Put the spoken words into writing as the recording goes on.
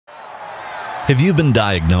Have you been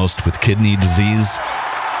diagnosed with kidney disease?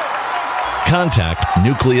 Contact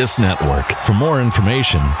Nucleus Network for more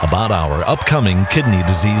information about our upcoming kidney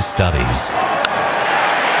disease studies.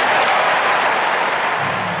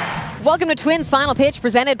 Welcome to Twins Final Pitch,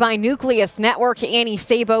 presented by Nucleus Network. Annie,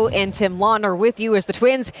 Sabo and Tim Laudner with you as the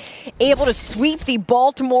Twins able to sweep the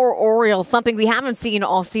Baltimore Orioles, something we haven't seen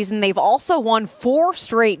all season. They've also won 4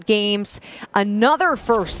 straight games, another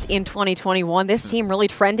first in 2021. This team really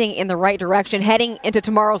trending in the right direction heading into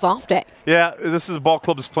tomorrow's off day. Yeah, this is a ball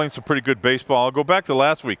club that's playing some pretty good baseball. I'll go back to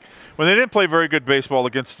last week when they didn't play very good baseball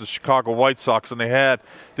against the Chicago White Sox, and they had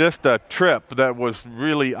just a trip that was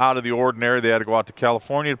really out of the ordinary. They had to go out to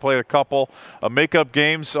California to play a couple makeup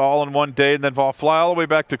games all in one day and then fly all the way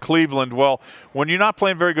back to Cleveland. Well, when you're not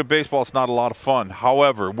playing very good baseball, it's not a lot of fun.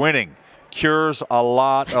 However, winning cures a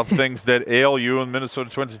lot of things that ail you, and Minnesota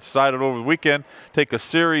Twins decided over the weekend take a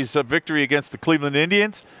series of victory against the Cleveland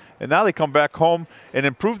Indians. And now they come back home and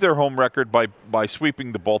improve their home record by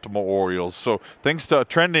sweeping the Baltimore Orioles. So things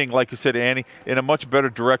trending, like you said, Annie, in a much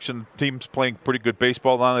better direction. The team's playing pretty good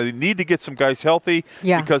baseball now. They need to get some guys healthy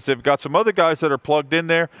because they've got some other guys that are plugged in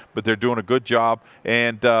there, but they're doing a good job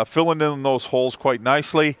and filling in those holes quite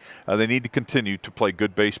nicely. They need to continue to play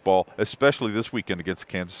good baseball, especially this weekend against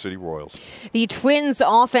the Kansas City Royals. The Twins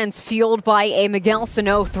offense fueled by a Miguel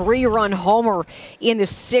Sano 3-run homer in the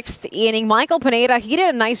 6th inning. Michael Pineda, he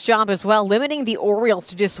did a nice job as well, limiting the Orioles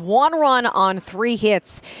to just 1 run on 3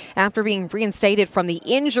 hits after being reinstated from the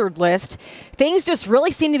injured list. Things just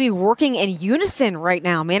really seem to be working in unison right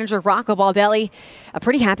now. Manager Rocco Baldelli, a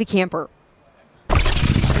pretty happy camper.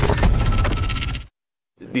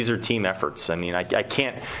 These are team efforts. I mean, I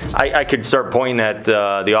could start pointing at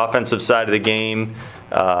the offensive side of the game,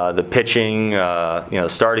 the pitching,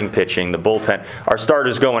 starting pitching, the bullpen. Our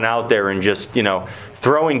starters going out there and just,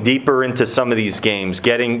 throwing deeper into some of these games,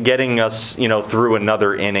 getting us, through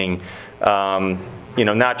another inning.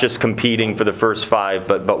 Not just competing for the first 5,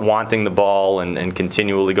 but wanting the ball and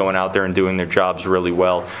continually going out there and doing their jobs really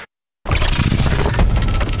well.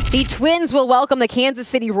 The Twins will welcome the Kansas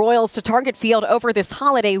City Royals to Target Field over this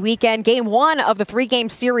holiday weekend. Game 1 of the 3-game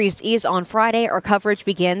series is on Friday. Our coverage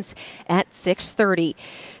begins at 6:30.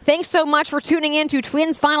 Thanks so much for tuning in to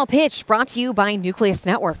Twins Final Pitch, brought to you by Nucleus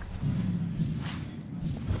Network.